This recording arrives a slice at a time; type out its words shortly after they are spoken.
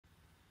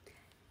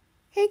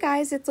Hey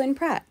guys, it's Lynn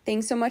Pratt.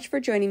 Thanks so much for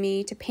joining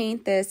me to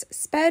paint this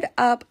sped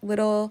up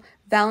little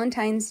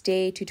Valentine's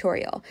Day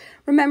tutorial.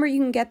 Remember, you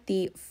can get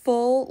the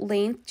full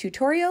length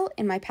tutorial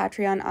in my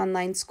Patreon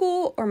online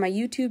school or my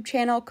YouTube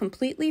channel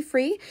completely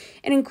free.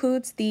 It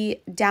includes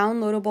the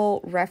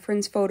downloadable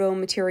reference photo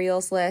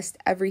materials list,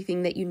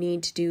 everything that you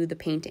need to do the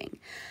painting.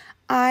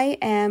 I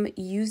am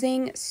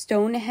using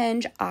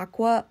Stonehenge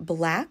Aqua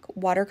black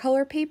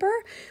watercolor paper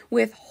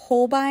with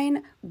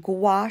Holbein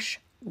Gouache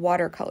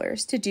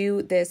Watercolors to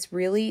do this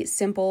really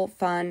simple,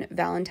 fun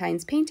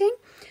Valentine's painting.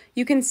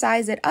 You can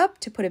size it up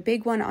to put a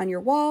big one on your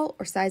wall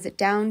or size it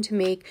down to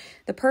make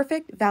the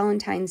perfect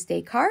Valentine's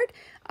Day card.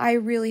 I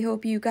really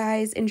hope you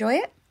guys enjoy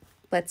it.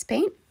 Let's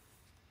paint.